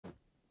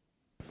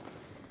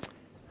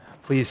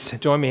Please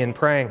join me in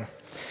praying.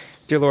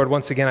 Dear Lord,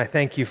 once again, I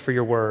thank you for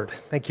your word.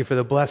 Thank you for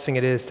the blessing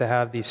it is to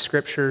have these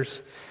scriptures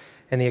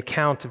and the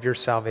account of your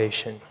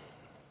salvation.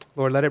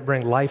 Lord, let it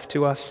bring life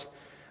to us.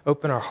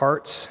 Open our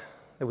hearts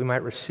that we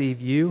might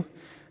receive you.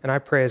 And I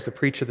pray as the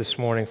preacher this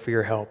morning for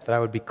your help, that I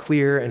would be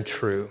clear and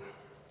true.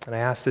 And I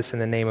ask this in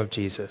the name of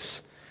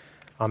Jesus.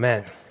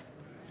 Amen.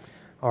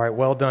 All right,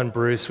 well done,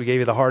 Bruce. We gave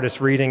you the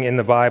hardest reading in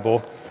the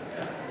Bible.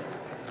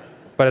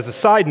 But as a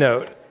side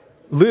note,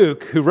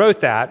 Luke, who wrote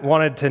that,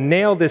 wanted to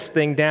nail this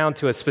thing down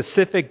to a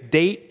specific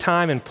date,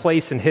 time, and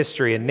place in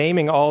history, and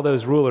naming all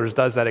those rulers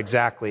does that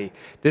exactly.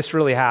 This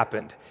really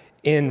happened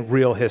in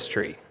real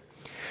history.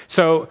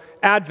 So,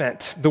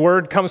 Advent, the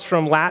word comes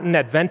from Latin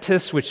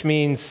adventus, which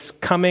means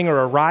coming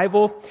or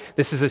arrival.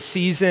 This is a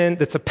season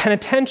that's a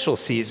penitential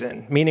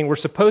season, meaning we're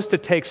supposed to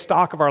take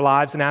stock of our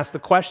lives and ask the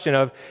question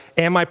of,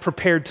 am I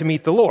prepared to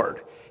meet the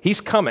Lord? He's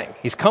coming.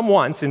 He's come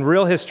once in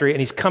real history, and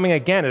he's coming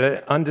again at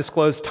an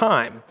undisclosed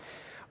time.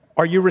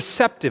 Are you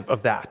receptive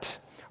of that?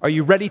 Are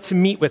you ready to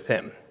meet with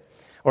him?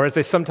 Or as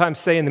they sometimes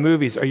say in the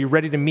movies, are you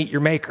ready to meet your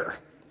maker?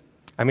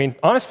 I mean,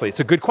 honestly, it's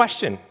a good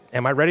question.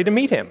 Am I ready to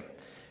meet him?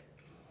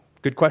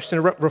 Good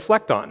question to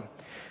reflect on.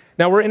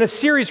 Now, we're in a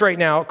series right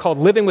now called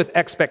Living with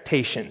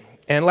Expectation.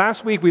 And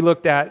last week we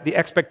looked at the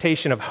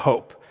expectation of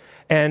hope.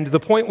 And the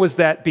point was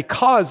that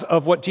because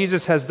of what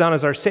Jesus has done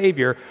as our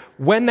Savior,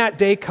 when that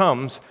day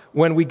comes,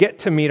 when we get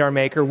to meet our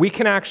Maker, we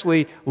can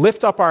actually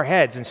lift up our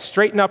heads and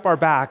straighten up our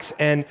backs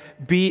and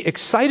be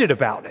excited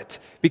about it.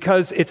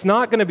 Because it's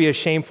not going to be a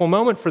shameful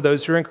moment for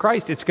those who are in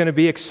Christ. It's going to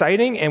be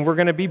exciting, and we're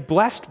going to be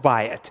blessed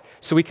by it.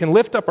 So we can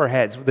lift up our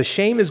heads. The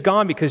shame is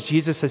gone because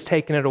Jesus has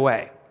taken it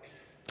away.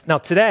 Now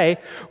today,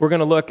 we're going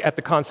to look at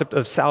the concept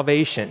of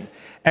salvation,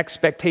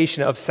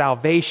 expectation of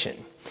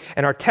salvation.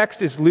 And our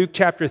text is Luke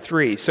chapter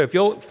 3. So if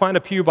you'll find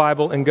a pew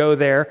Bible and go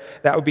there,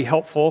 that would be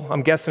helpful.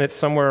 I'm guessing it's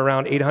somewhere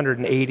around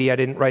 880. I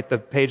didn't write the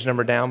page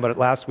number down, but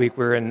last week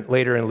we were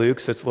later in Luke,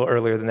 so it's a little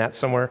earlier than that,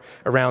 somewhere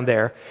around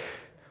there.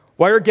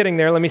 While you're getting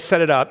there, let me set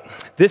it up.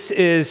 This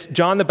is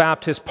John the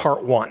Baptist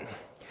part 1.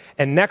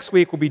 And next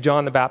week will be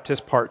John the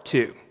Baptist part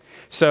 2.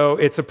 So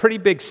it's a pretty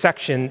big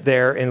section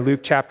there in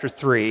Luke chapter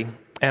 3.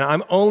 And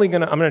I'm going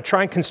to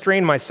try and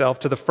constrain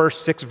myself to the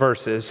first 6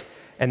 verses.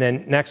 And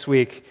then next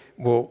week,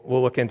 we'll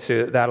look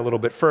into that a little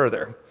bit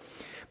further.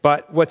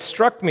 But what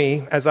struck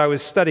me as I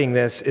was studying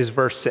this is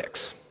verse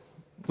 6.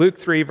 Luke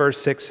 3,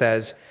 verse 6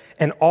 says,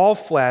 "And all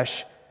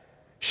flesh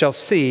shall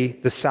see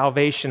the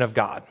salvation of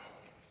God."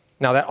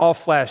 Now, that all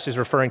flesh is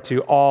referring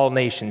to all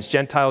nations,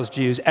 Gentiles,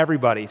 Jews,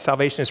 everybody.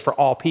 Salvation is for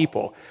all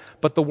people.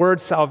 But the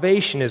word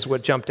salvation is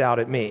what jumped out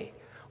at me.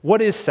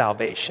 What is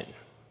salvation?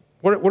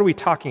 What are we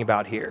talking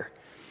about here?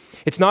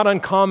 It's not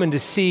uncommon to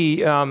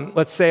see,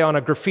 let's say on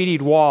a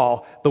graffitied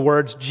wall, the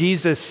words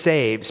 "Jesus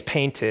saves"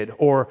 painted,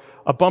 or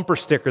a bumper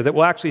sticker that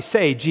will actually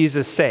say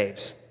 "Jesus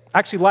saves." I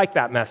actually like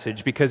that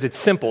message because it's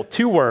simple,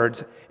 2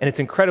 words, and it's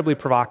incredibly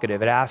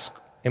provocative. It asks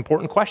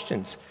important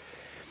questions.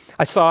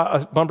 I saw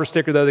a bumper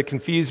sticker, though, that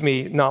confused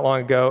me not long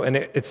ago, and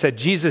it said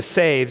 "Jesus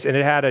saves," and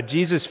it had a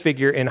Jesus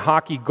figure in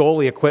hockey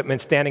goalie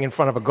equipment standing in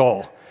front of a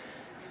goal.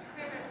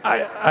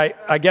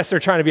 I guess they're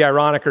trying to be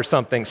ironic or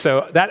something,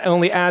 so that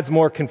only adds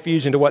more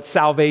confusion to what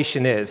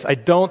salvation is. I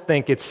don't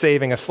think it's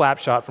saving a slap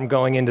shot from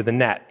going into the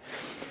net.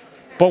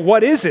 But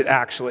what is it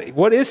actually?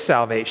 What is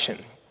salvation?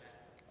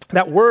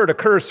 That word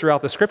occurs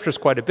throughout the scriptures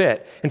quite a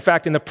bit. In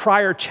fact, in the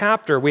prior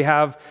chapter, we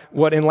have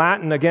what in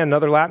Latin, again,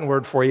 another Latin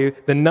word for you,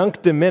 the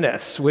Nunc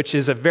Dimittis, which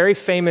is a very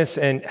famous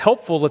and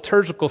helpful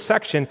liturgical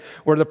section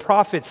where the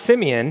prophet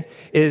Simeon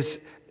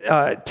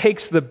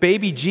takes the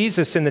baby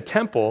Jesus in the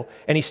temple,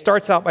 and he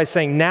starts out by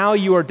saying, "Now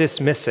you are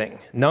dismissing,"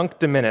 Nunc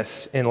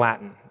Dimittis in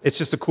Latin. It's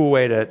just a cool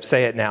way to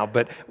say it now,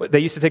 but they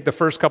used to take the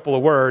first couple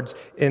of words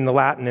in the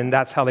Latin, and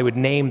that's how they would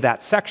name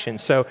that section.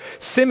 So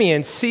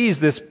Simeon sees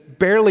this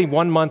barely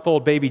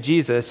 1-month-old baby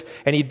Jesus,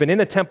 and he'd been in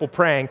the temple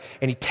praying,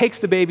 and he takes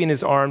the baby in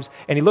his arms,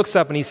 and he looks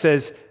up and he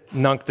says,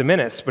 Nunc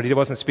Dimittis, but he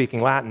wasn't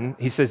speaking Latin.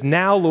 He says,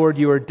 "Now, Lord,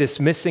 you are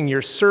dismissing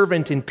your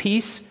servant in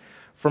peace,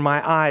 for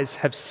my eyes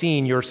have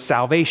seen your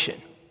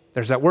salvation."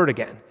 There's that word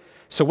again.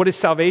 So what is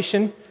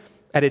salvation?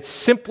 At its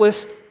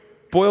simplest,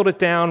 boiled it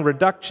down,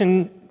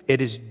 reduction, it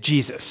is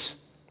Jesus.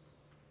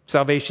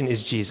 Salvation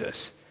is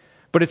Jesus.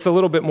 But it's a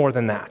little bit more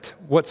than that.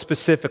 What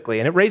specifically?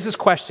 And it raises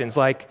questions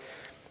like,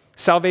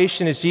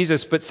 salvation is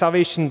Jesus, but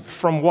salvation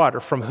from what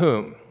or from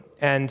whom?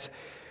 And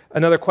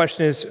another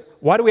question is,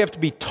 why do we have to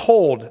be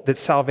told that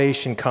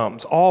salvation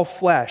comes? All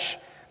flesh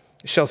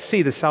shall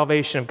see the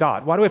salvation of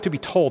God. Why do we have to be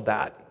told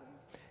that?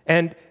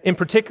 And in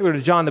particular to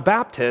John the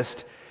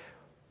Baptist,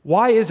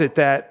 why is it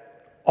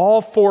that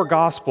all 4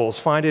 Gospels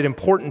find it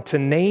important to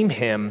name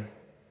him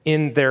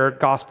in their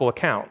Gospel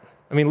account?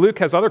 I mean, Luke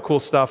has other cool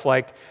stuff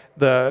like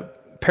the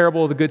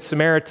parable of the Good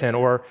Samaritan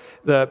or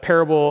the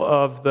parable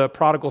of the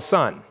prodigal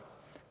son.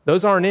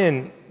 Those aren't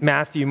in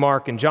Matthew,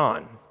 Mark, and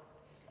John.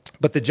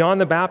 But the John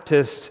the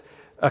Baptist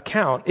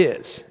account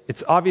is.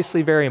 It's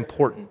obviously very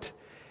important.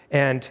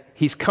 And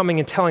he's coming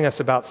and telling us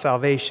about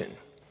salvation.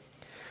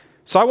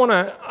 So I want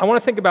to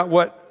think about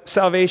what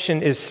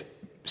salvation is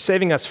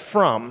saving us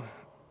from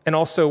and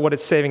also what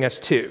it's saving us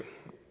to.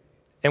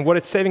 And what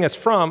it's saving us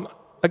from,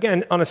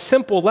 again, on a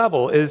simple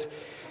level, is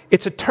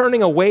it's a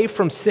turning away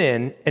from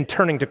sin and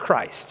turning to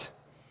Christ.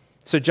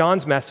 So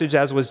John's message,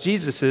 as was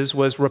Jesus's,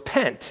 was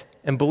repent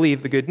and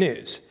believe the good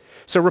news.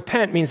 So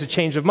repent means a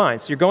change of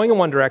mind. So you're going in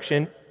one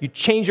direction, you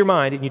change your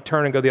mind, and you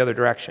turn and go the other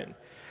direction.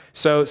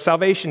 So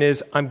salvation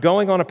is, I'm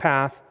going on a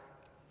path,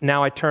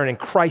 now I turn, and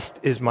Christ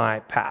is my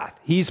path.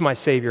 He's my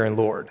Savior and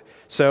Lord.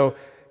 So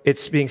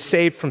it's being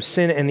saved from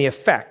sin and the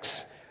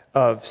effects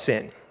of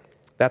sin.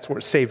 That's what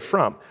we're saved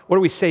from. What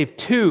are we saved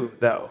to,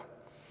 though?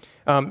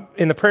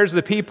 In the prayers of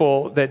the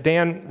people that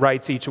Dan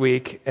writes each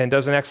week and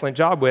does an excellent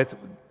job with,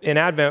 in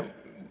Advent,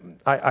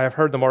 I have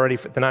heard them already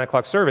at the 9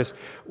 o'clock service,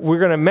 we're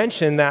going to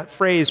mention that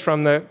phrase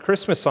from the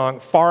Christmas song,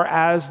 far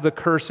as the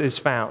curse is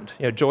found.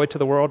 Joy to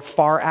the world,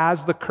 far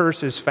as the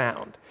curse is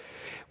found.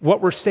 What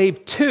we're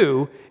saved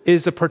to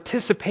is a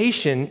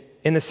participation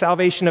in the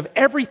salvation of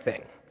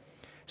everything.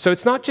 So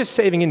it's not just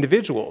saving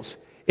individuals,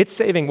 it's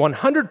saving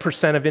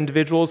 100% of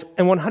individuals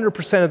and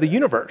 100% of the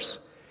universe.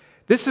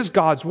 This is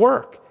God's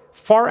work.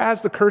 Far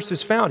as the curse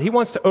is found, he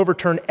wants to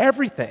overturn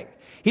everything.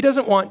 He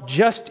doesn't want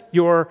just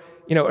your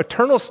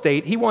eternal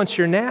state. He wants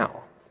your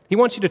now. He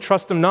wants you to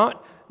trust him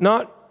not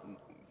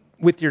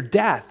with your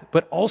death,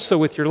 but also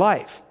with your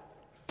life.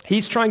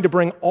 He's trying to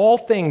bring all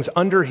things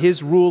under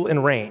his rule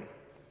and reign.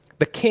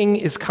 The king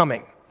is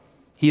coming.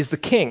 He is the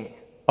king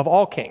of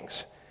all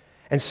kings.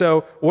 And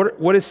so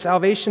what is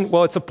salvation?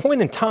 Well, it's a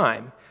point in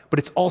time, but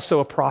it's also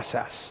a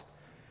process.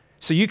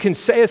 So you can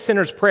say a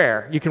sinner's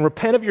prayer. You can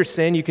repent of your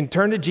sin. You can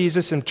turn to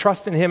Jesus and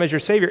trust in him as your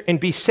Savior and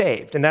be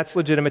saved. And that's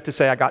legitimate to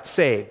say, I got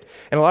saved.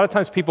 And a lot of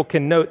times people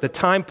can note the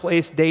time,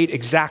 place, date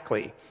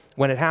exactly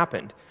when it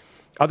happened.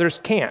 Others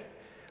can't.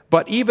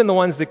 But even the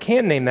ones that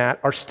can name that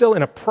are still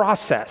in a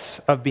process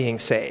of being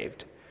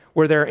saved,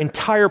 where their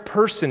entire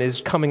person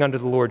is coming under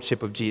the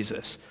lordship of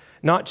Jesus,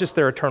 not just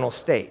their eternal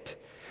state.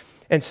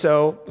 And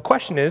so the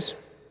question is,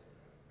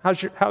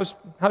 how's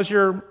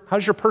your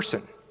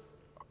person?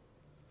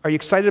 Are you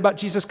excited about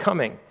Jesus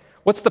coming?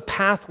 What's the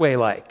pathway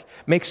like?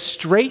 Make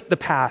straight the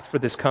path for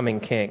this coming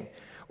king.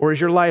 Or is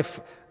your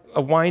life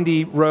a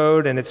windy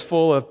road and it's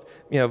full of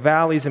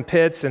valleys and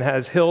pits and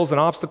has hills and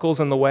obstacles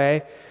in the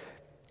way?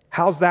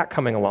 How's that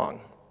coming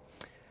along?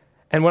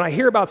 And when I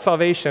hear about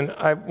salvation,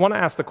 I want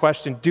to ask the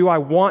question, do I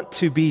want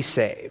to be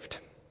saved?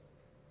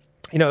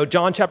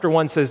 John chapter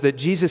 1 says that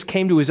Jesus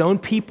came to his own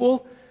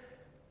people,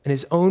 and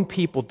his own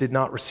people did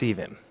not receive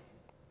him.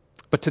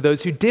 But to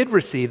those who did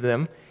receive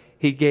him,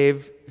 he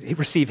gave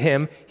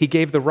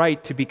the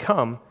right to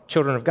become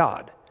children of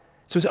God.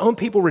 So his own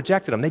people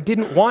rejected him. They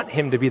didn't want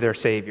him to be their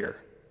Savior.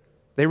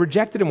 They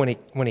rejected him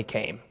when he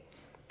came.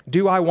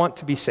 Do I want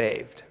to be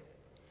saved?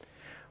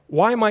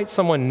 Why might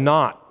someone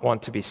not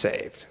want to be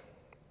saved?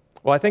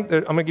 Well, I think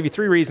that I'm going to give you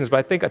 3 reasons, but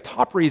I think a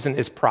top reason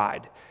is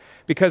pride.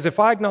 Because if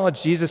I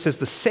acknowledge Jesus as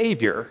the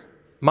Savior,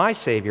 my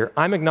Savior,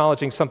 I'm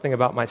acknowledging something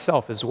about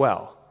myself as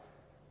well,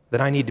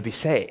 that I need to be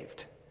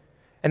saved.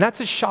 And that's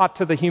a shot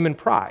to the human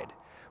pride.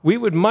 We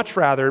would much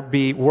rather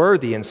be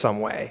worthy in some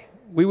way.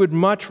 We would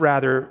much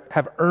rather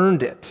have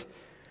earned it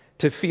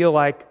to feel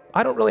like,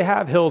 I don't really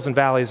have hills and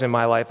valleys in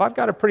my life. I've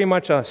got a pretty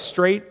much a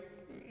straight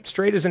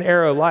as an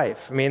arrow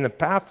life. I mean, the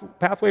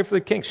pathway for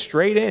the king,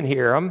 straight in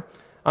here.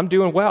 I'm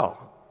doing well.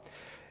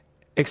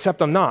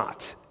 Except I'm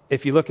not,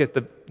 if you look at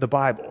the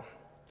Bible.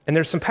 And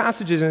there's some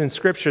passages in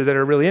Scripture that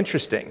are really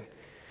interesting.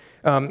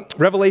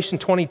 Revelation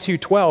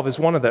 22:12 is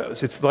one of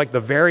those. It's like the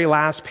very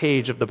last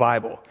page of the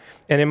Bible.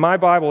 And in my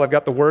Bible, I've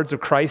got the words of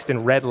Christ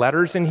in red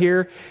letters in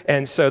here.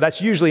 And so that's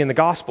usually in the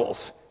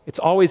Gospels. It's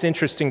always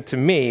interesting to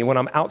me when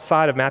I'm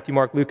outside of Matthew,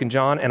 Mark, Luke, and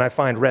John, and I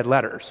find red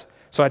letters.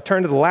 So I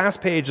turn to the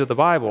last page of the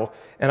Bible,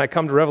 and I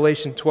come to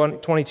Revelation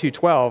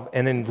 22:12,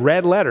 and in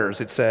red letters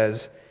it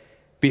says,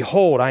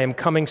 "Behold, I am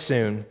coming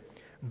soon,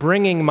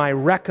 bringing my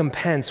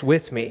recompense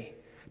with me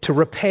to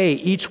repay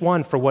each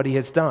one for what he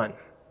has done.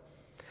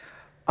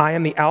 I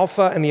am the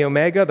Alpha and the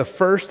Omega, the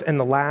first and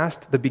the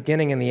last, the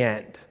beginning and the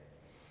end."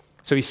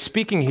 So he's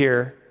speaking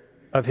here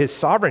of his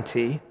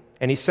sovereignty,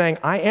 and he's saying,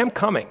 I am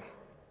coming.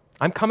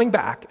 I'm coming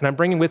back, and I'm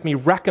bringing with me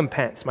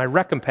recompense, my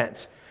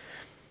recompense.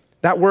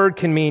 That word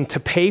can mean to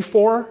pay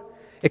for.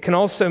 It can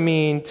also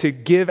mean to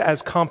give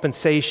as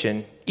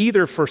compensation,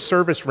 either for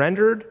service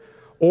rendered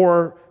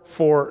or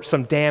for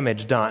some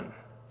damage done.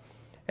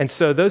 And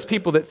so those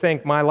people that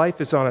think my life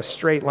is on a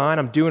straight line,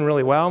 I'm doing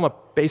really well, I'm a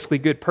basically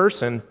good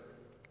person,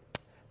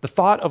 the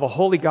thought of a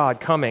holy God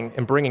coming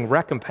and bringing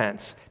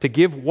recompense to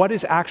give what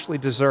is actually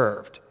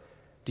deserved.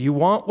 Do you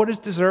want what is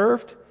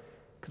deserved?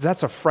 Because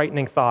that's a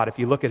frightening thought if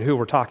you look at who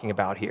we're talking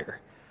about here.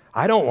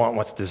 I don't want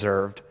what's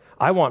deserved.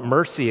 I want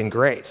mercy and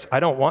grace. I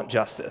don't want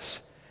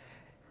justice.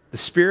 The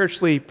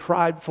spiritually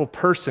prideful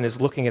person is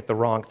looking at the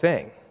wrong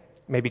thing,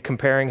 maybe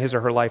comparing his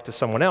or her life to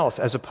someone else,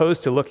 as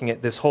opposed to looking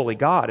at this holy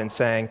God and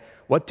saying,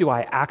 what do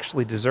I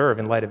actually deserve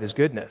in light of his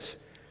goodness?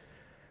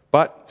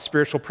 But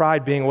spiritual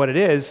pride being what it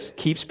is,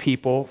 keeps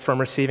people from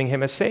receiving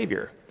him as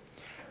Savior.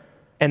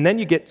 And then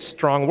you get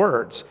strong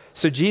words.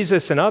 So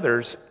Jesus and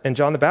others, and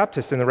John the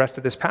Baptist in the rest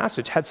of this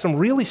passage, had some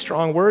really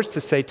strong words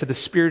to say to the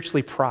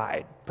spiritually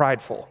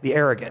prideful, the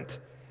arrogant,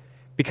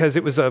 because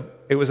it was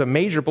a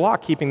major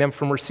block keeping them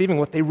from receiving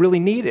what they really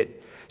needed.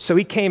 So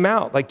he came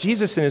out, like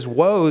Jesus in his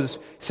woes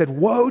said,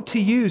 "Woe to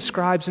you,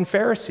 scribes and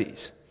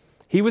Pharisees."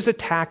 He was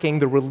attacking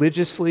the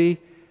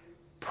religiously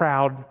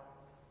proud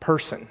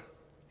person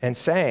and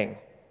saying,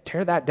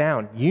 tear that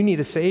down. You need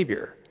a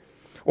Savior.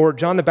 Or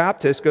John the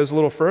Baptist goes a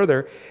little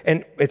further,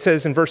 and it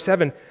says in verse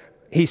 7,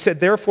 he said,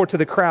 "Therefore to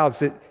the crowds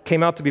that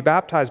came out to be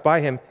baptized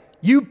by him,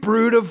 you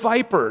brood of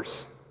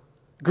vipers."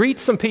 Greet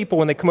some people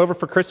when they come over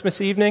for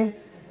Christmas evening.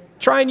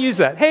 Try and use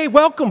that. "Hey,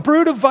 welcome,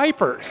 brood of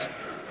vipers."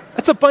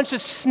 That's a bunch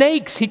of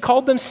snakes. He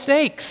called them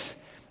snakes.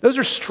 Those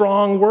are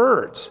strong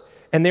words.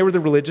 And they were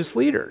the religious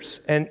leaders.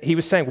 And he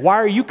was saying, why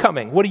are you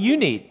coming? What do you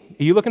need?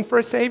 Are you looking for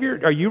a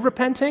Savior? Are you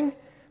repenting?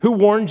 Who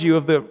warned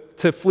you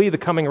to flee the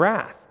coming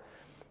wrath?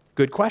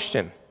 Good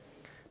question.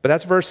 But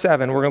that's verse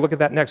 7. We're going to look at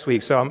that next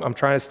week. So I'm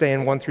trying to stay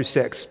in 1 through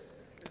 6.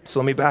 So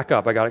let me back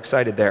up. I got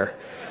excited there.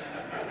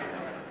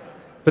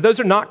 But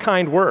those are not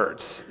kind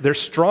words. They're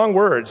strong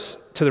words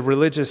to the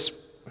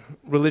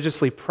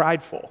religiously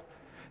prideful.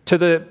 To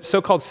the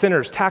so-called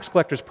sinners, tax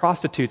collectors,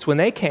 prostitutes. When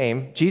they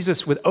came,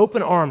 Jesus with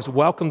open arms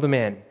welcomed them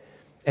in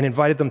and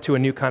invited them to a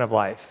new kind of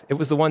life. It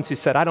was the ones who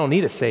said, I don't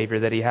need a Savior,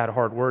 that he had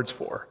hard words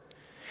for.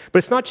 But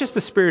it's not just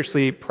the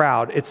spiritually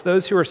proud, it's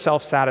those who are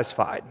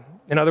self-satisfied.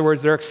 In other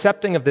words, they're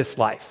accepting of this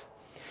life.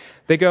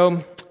 They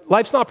go,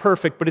 life's not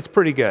perfect, but it's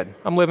pretty good.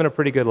 I'm living a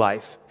pretty good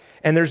life.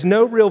 And there's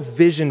no real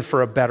vision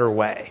for a better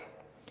way.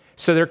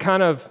 So they're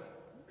kind of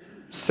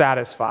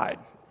satisfied,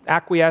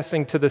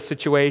 acquiescing to the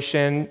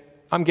situation.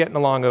 I'm getting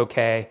along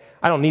okay.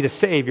 I don't need a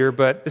Savior,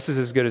 but this is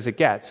as good as it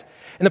gets.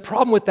 And the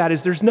problem with that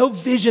is there's no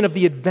vision of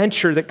the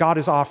adventure that God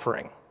is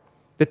offering.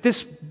 That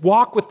this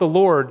walk with the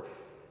Lord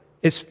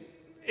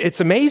it's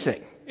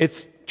amazing.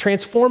 It's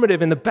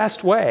transformative in the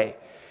best way.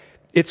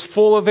 It's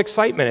full of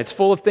excitement. It's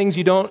full of things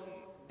you don't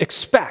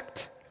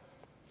expect.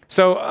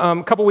 So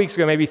a couple weeks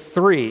ago, maybe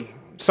 3,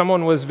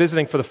 someone was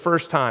visiting for the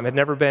first time, had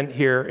never been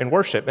here in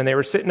worship, and they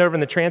were sitting over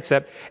in the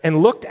transept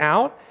and looked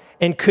out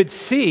and could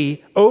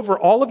see over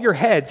all of your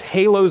heads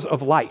halos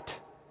of light.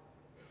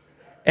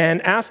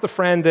 And asked the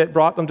friend that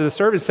brought them to the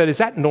service, said, is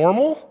that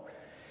normal?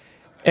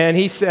 And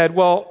he said,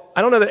 well,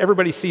 I don't know that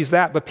everybody sees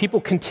that, but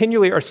people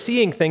continually are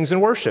seeing things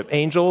in worship,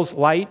 angels,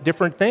 light,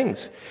 different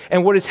things.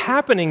 And what is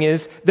happening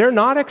is they're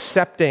not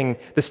accepting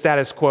the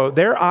status quo.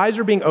 Their eyes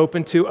are being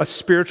opened to a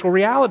spiritual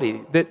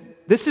reality,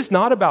 that this is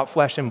not about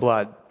flesh and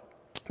blood.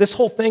 This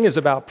whole thing is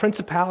about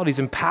principalities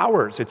and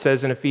powers, it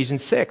says in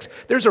Ephesians 6.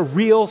 There's a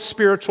real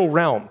spiritual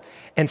realm,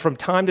 and from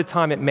time to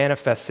time it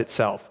manifests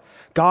itself.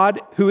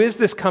 God, who is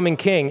this coming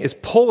king, is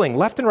pulling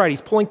left and right.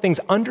 He's pulling things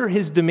under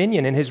his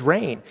dominion and his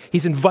reign.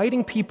 He's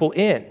inviting people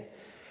in.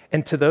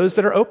 And to those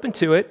that are open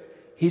to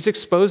it, he's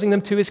exposing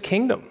them to his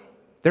kingdom.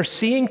 They're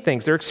seeing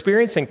things. They're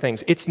experiencing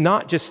things. It's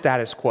not just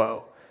status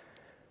quo.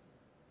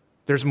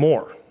 There's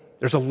more.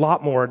 There's a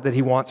lot more that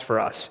he wants for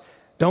us.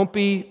 Don't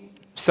be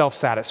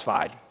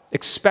self-satisfied.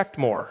 Expect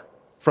more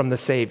from the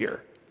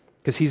Savior,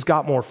 because he's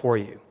got more for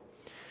you.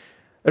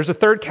 There's a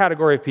third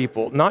category of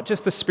people, not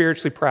just the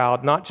spiritually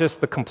proud, not just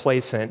the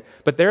complacent,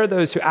 but there are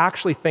those who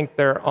actually think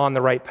they're on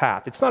the right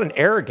path. It's not an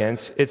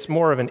arrogance, it's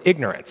more of an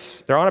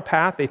ignorance. They're on a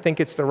path, they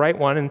think it's the right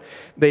one, and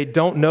they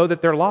don't know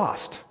that they're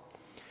lost.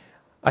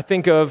 I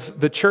think of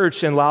the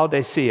church in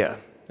Laodicea.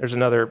 There's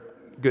another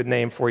good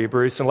name for you,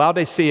 Bruce. In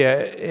Laodicea,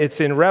 it's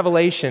in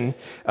Revelation,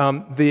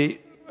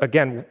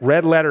 again,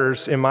 red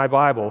letters in my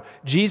Bible,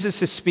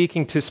 Jesus is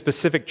speaking to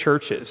specific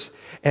churches.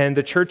 And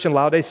the church in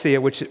Laodicea,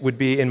 which would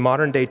be in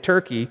modern-day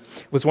Turkey,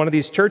 was one of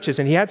these churches.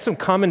 And he had some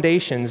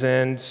commendations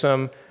and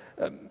some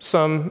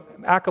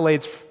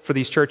accolades for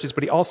these churches,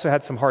 but he also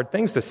had some hard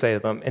things to say to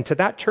them. And to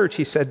that church,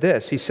 he said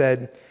this. He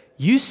said,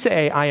 you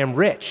say I am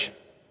rich.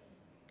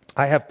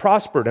 I have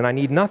prospered and I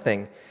need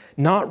nothing,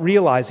 not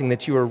realizing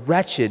that you are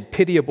wretched,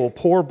 pitiable,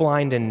 poor,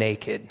 blind, and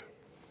naked.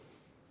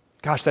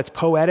 Gosh, that's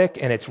poetic,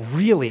 and it's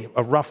really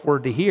a rough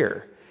word to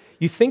hear.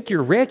 You think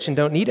you're rich and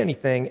don't need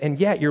anything, and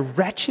yet you're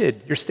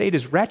wretched. Your state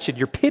is wretched.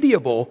 You're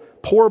pitiable,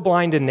 poor,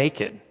 blind, and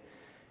naked.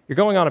 You're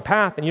going on a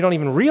path, and you don't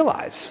even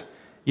realize.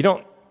 You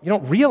don't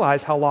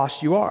realize how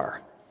lost you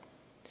are.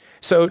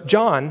 So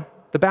John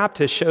the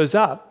Baptist shows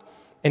up,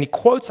 and he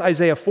quotes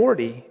Isaiah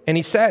 40, and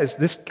he says,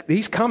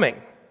 he's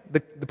coming.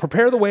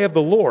 Prepare the way of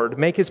the Lord,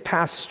 make his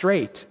path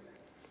straight.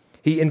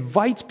 He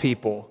invites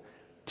people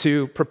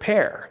to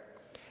prepare.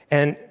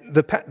 And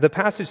the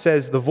passage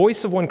says, the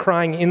voice of one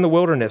crying in the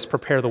wilderness,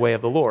 prepare the way of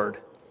the Lord.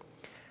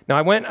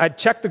 Now I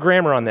checked the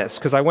grammar on this,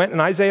 because I went in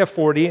Isaiah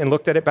 40 and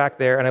looked at it back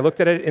there, and I looked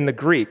at it in the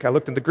Greek. I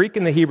looked at the Greek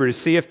and the Hebrew to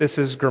see if this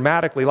is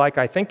grammatically like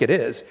I think it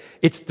is.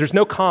 There's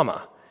no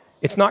comma.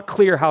 It's not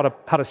clear how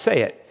to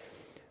say it.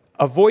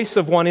 A voice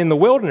of one in the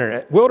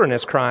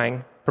wilderness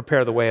crying,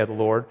 prepare the way of the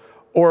Lord,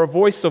 or a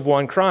voice of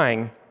one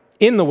crying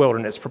in the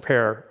wilderness,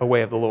 prepare a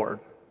way of the Lord.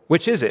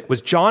 Which is it?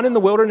 Was John in the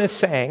wilderness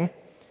saying,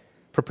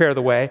 prepare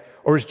the way?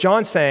 Or is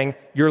John saying,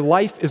 your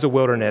life is a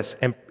wilderness,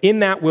 and in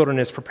that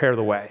wilderness, prepare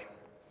the way?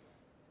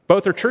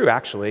 Both are true,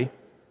 actually.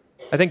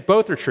 I think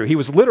both are true. He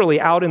was literally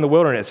out in the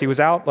wilderness. He was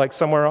out like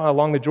somewhere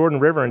along the Jordan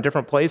River in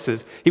different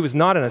places. He was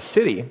not in a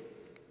city.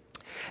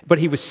 But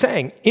he was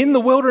saying, in the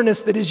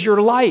wilderness that is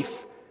your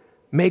life,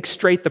 make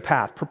straight the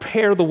path,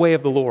 prepare the way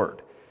of the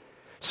Lord.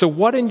 So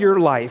what in your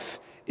life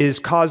is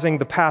causing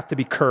the path to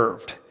be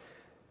curved?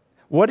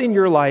 What in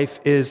your life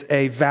is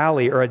a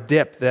valley or a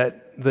dip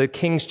that the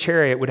king's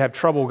chariot would have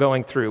trouble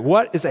going through?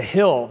 What is a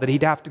hill that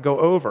he'd have to go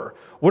over?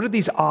 What are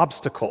these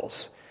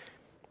obstacles?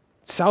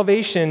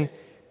 Salvation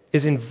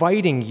is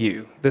inviting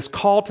you, this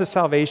call to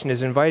salvation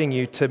is inviting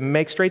you to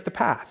make straight the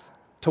path,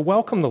 to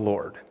welcome the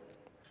Lord.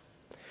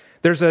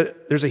 There's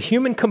a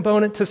human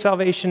component to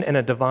salvation and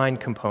a divine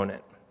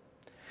component.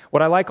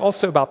 What I like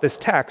also about this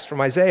text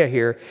from Isaiah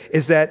here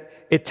is that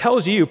it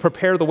tells you,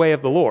 prepare the way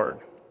of the Lord.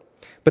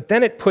 But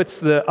then it puts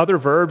the other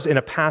verbs in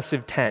a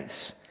passive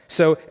tense.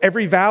 So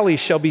every valley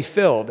shall be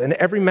filled, and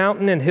every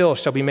mountain and hill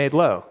shall be made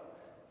low.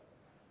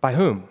 By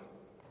whom?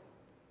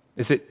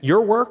 Is it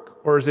your work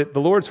or is it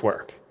the Lord's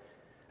work?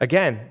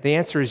 Again, the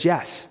answer is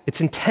yes. It's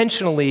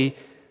intentionally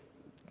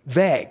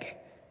vague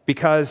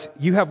because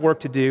you have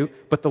work to do,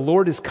 but the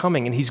Lord is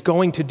coming and he's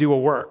going to do a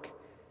work.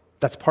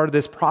 That's part of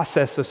this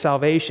process of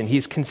salvation.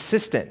 He's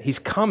consistent. He's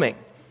coming.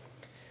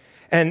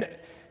 And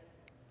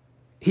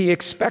he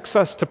expects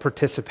us to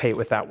participate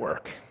with that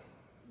work.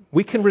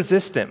 We can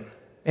resist him.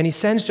 And he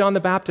sends John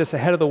the Baptist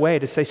ahead of the way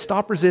to say,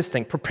 stop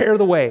resisting, prepare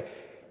the way.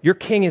 Your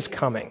king is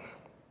coming.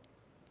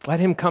 Let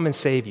him come and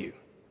save you.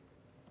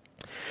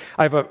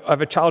 I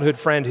have a childhood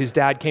friend whose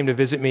dad came to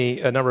visit me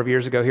a number of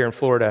years ago here in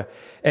Florida,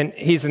 and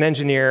he's an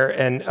engineer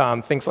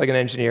and thinks like an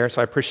engineer,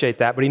 so I appreciate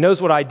that. But he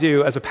knows what I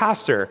do as a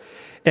pastor,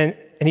 and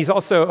he's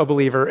also a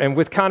believer, and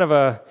with kind of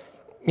a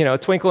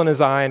twinkle in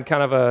his eye and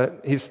kind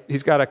of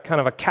he's got a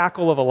kind of a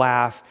cackle of a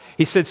laugh.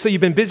 He said, "So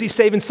you've been busy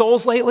saving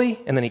souls lately?"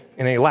 And then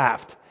he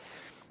laughed,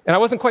 and I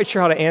wasn't quite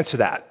sure how to answer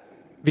that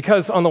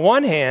because on the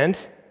one hand,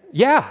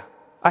 yeah,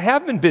 I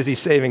have been busy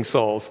saving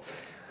souls,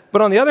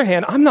 but on the other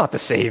hand, I'm not the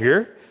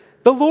Savior.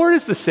 The Lord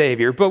is the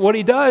Savior, but what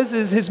he does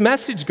is his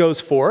message goes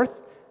forth,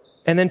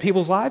 and then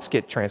people's lives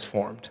get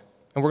transformed.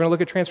 And we're going to look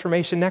at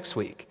transformation next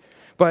week.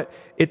 But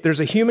there's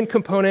a human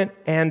component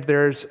and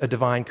there's a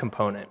divine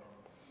component.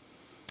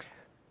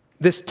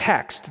 This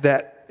text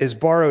that is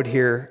borrowed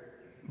here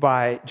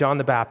by John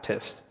the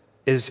Baptist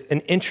is an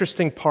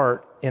interesting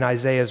part in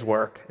Isaiah's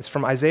work. It's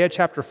from Isaiah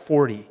chapter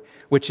 40,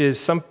 which is,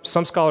 some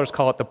scholars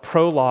call it the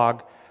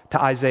prologue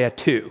to Isaiah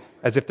 2,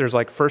 as if there's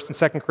like 1st and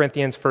 2nd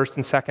Corinthians, 1st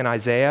and 2nd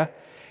Isaiah,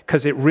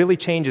 because it really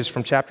changes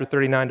from chapter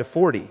 39 to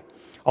 40.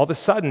 All of a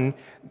sudden,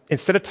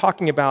 instead of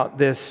talking about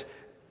this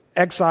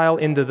exile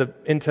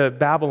into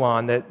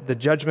Babylon that the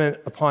judgment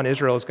upon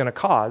Israel is going to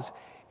cause,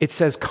 it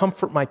says,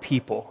 comfort my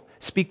people,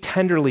 speak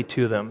tenderly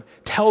to them,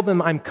 tell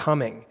them I'm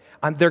coming.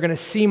 They're going to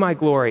see my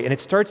glory. And it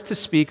starts to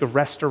speak of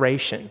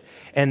restoration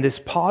and this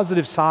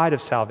positive side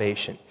of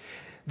salvation.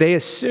 They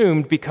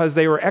assumed because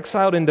they were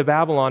exiled into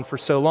Babylon for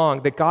so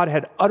long that God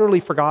had utterly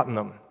forgotten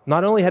them.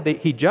 Not only had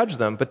he judged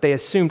them, but they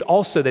assumed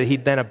also that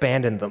he'd then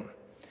abandoned them.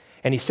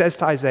 And he says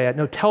to Isaiah,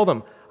 no, tell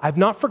them, I've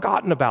not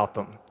forgotten about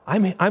them.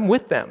 I'm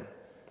with them.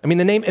 I mean,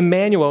 the name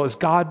Emmanuel is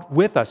God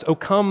with us. Oh,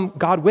 come,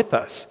 God with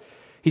us.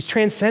 He's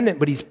transcendent,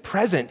 but he's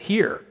present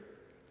here.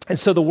 And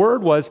so the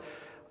word was,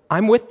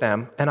 I'm with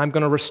them, and I'm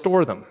going to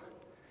restore them.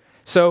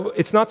 So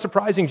it's not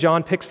surprising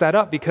John picks that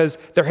up because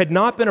there had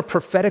not been a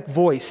prophetic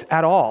voice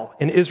at all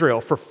in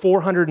Israel for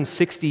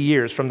 460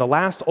 years, from the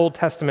last Old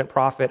Testament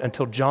prophet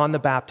until John the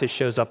Baptist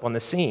shows up on the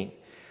scene.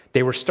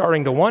 They were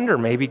starting to wonder,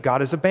 maybe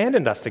God has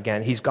abandoned us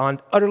again. He's gone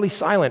utterly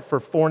silent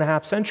for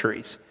 4.5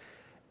 centuries.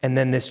 And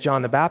then this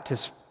John the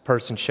Baptist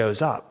person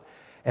shows up.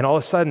 And all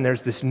of a sudden,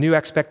 there's this new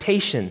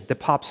expectation that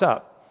pops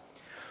up.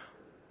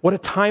 What a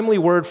timely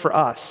word for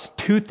us,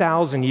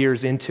 2,000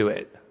 years into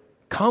it.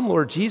 Come,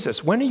 Lord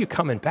Jesus, when are you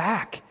coming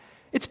back?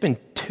 It's been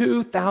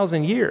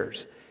 2,000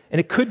 years. And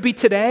it could be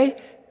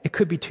today, it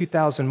could be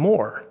 2,000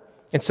 more.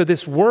 And so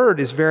this word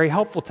is very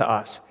helpful to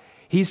us.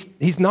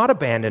 He's not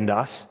abandoned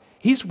us.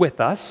 He's with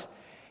us.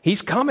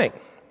 He's coming.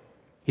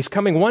 He's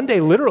coming one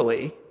day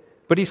literally,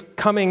 but he's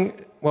coming,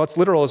 well, it's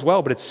literal as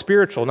well, but it's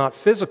spiritual, not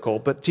physical.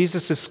 But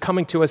Jesus is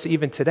coming to us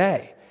even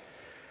today.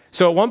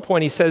 So at one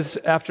point he says,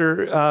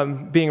 after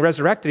being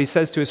resurrected, he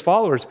says to his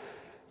followers,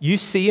 you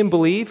see and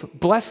believe,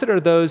 blessed are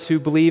those who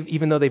believe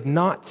even though they've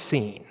not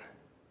seen.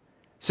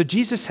 So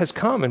Jesus has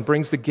come and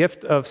brings the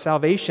gift of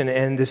salvation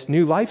and this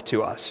new life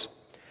to us.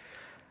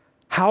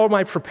 How am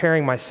I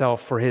preparing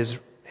myself for his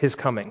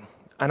coming?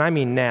 And I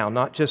mean now,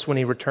 not just when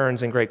he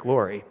returns in great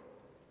glory.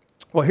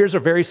 Well, here's a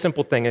very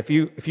simple thing. If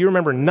you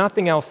remember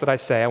nothing else that I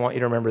say, I want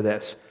you to remember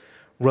this.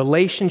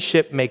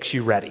 Relationship makes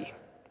you ready.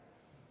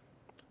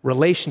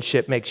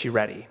 Relationship makes you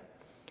ready.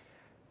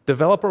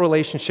 Develop a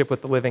relationship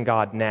with the living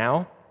God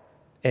now,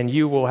 and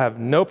you will have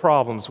no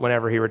problems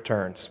whenever he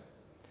returns.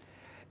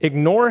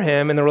 Ignore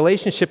him, and the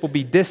relationship will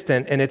be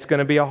distant, and it's going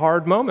to be a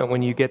hard moment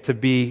when you get to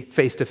be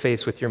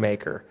face-to-face with your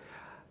Maker.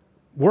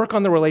 Work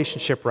on the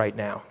relationship right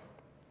now.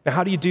 Now,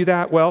 how do you do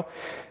that? Well,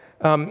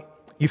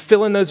 you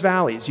fill in those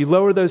valleys, you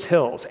lower those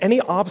hills.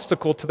 Any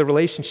obstacle to the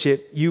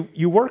relationship,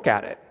 you work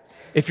at it.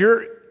 If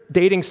you're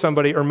dating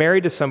somebody or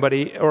married to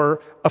somebody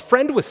or a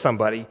friend with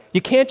somebody,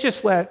 you can't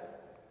just let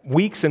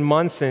weeks and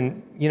months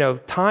and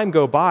time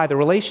go by. The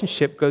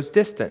relationship goes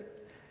distant.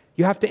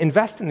 You have to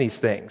invest in these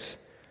things.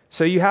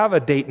 So you have a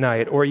date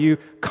night, or you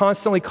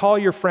constantly call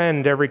your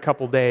friend every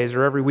couple days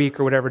or every week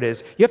or whatever it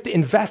is. You have to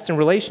invest in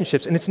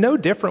relationships, and it's no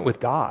different with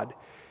God.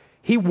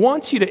 He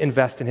wants you to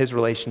invest in his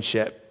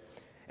relationship.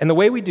 And the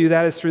way we do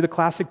that is through the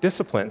classic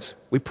disciplines.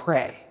 We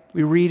pray.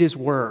 We read his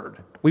word.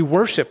 We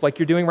worship like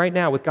you're doing right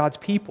now with God's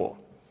people.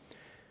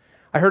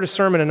 I heard a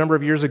sermon a number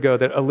of years ago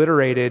that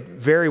alliterated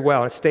very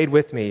well, and it stayed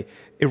with me,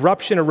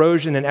 eruption,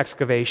 erosion, and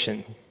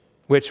excavation,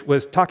 which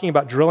was talking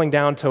about drilling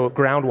down to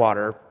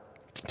groundwater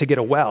to get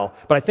a well.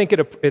 But I think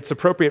it's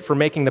appropriate for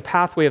making the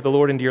pathway of the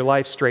Lord into your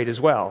life straight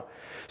as well.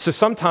 So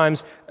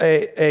sometimes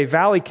a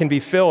valley can be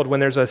filled when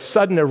there's a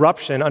sudden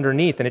eruption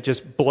underneath and it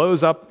just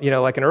blows up,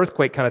 like an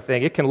earthquake kind of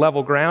thing. It can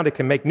level ground, it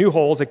can make new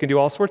holes, it can do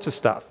all sorts of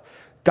stuff.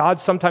 God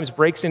sometimes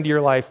breaks into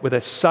your life with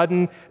a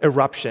sudden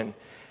eruption,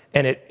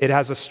 and it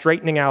has a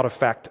straightening out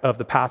effect of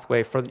the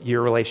pathway for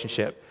your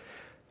relationship.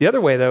 The other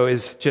way, though,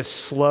 is just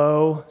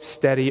slow,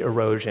 steady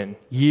erosion,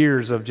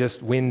 years of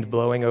just wind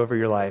blowing over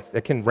your life.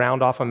 It can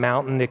round off a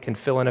mountain, it can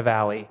fill in a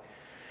valley.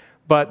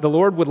 But the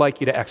Lord would like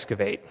you to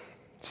excavate.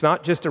 It's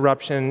not just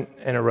eruption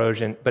and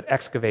erosion, but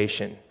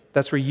excavation.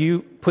 That's where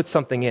you put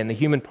something in, the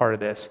human part of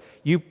this.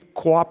 You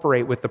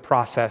cooperate with the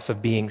process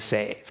of being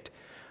saved.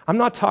 I'm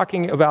not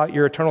talking about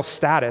your eternal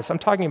status. I'm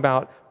talking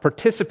about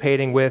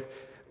participating with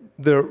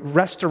the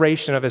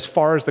restoration of as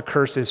far as the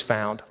curse is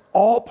found.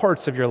 All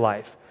parts of your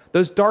life.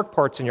 Those dark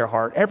parts in your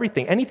heart,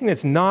 everything, anything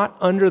that's not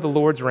under the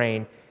Lord's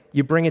reign,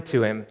 you bring it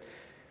to him.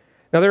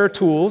 Now, there are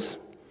tools,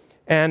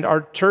 and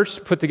our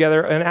church put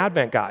together an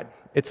Advent guide.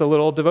 It's a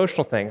little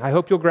devotional thing. I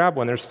hope you'll grab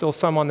one. There's still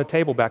some on the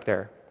table back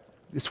there.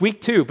 It's week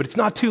 2, but it's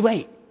not too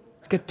late.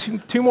 Get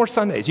two more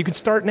Sundays. You can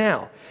start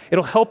now.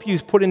 It'll help you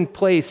put in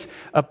place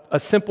a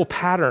simple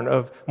pattern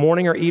of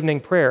morning or evening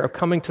prayer, of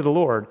coming to the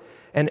Lord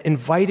and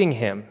inviting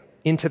him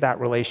into that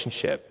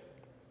relationship.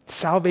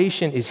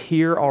 Salvation is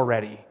here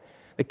already.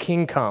 The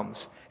King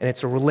comes, and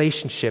it's a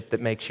relationship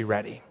that makes you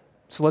ready.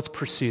 So let's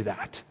pursue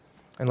that,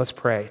 and let's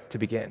pray to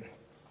begin.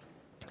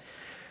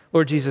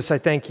 Lord Jesus, I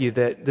thank you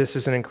that this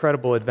is an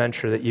incredible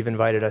adventure that you've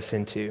invited us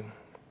into.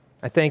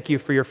 I thank you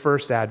for your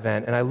first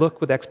Advent, and I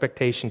look with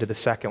expectation to the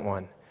second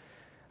one.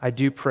 I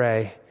do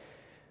pray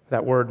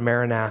that word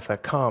Maranatha,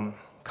 come,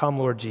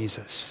 Lord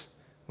Jesus.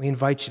 We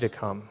invite you to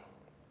come.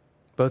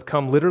 Both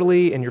come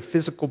literally in your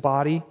physical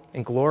body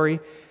and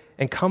glory,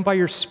 and come by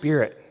your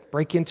Spirit.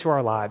 Break into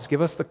our lives.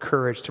 Give us the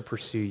courage to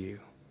pursue you.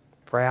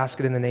 For I ask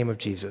it in the name of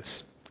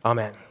Jesus.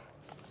 Amen.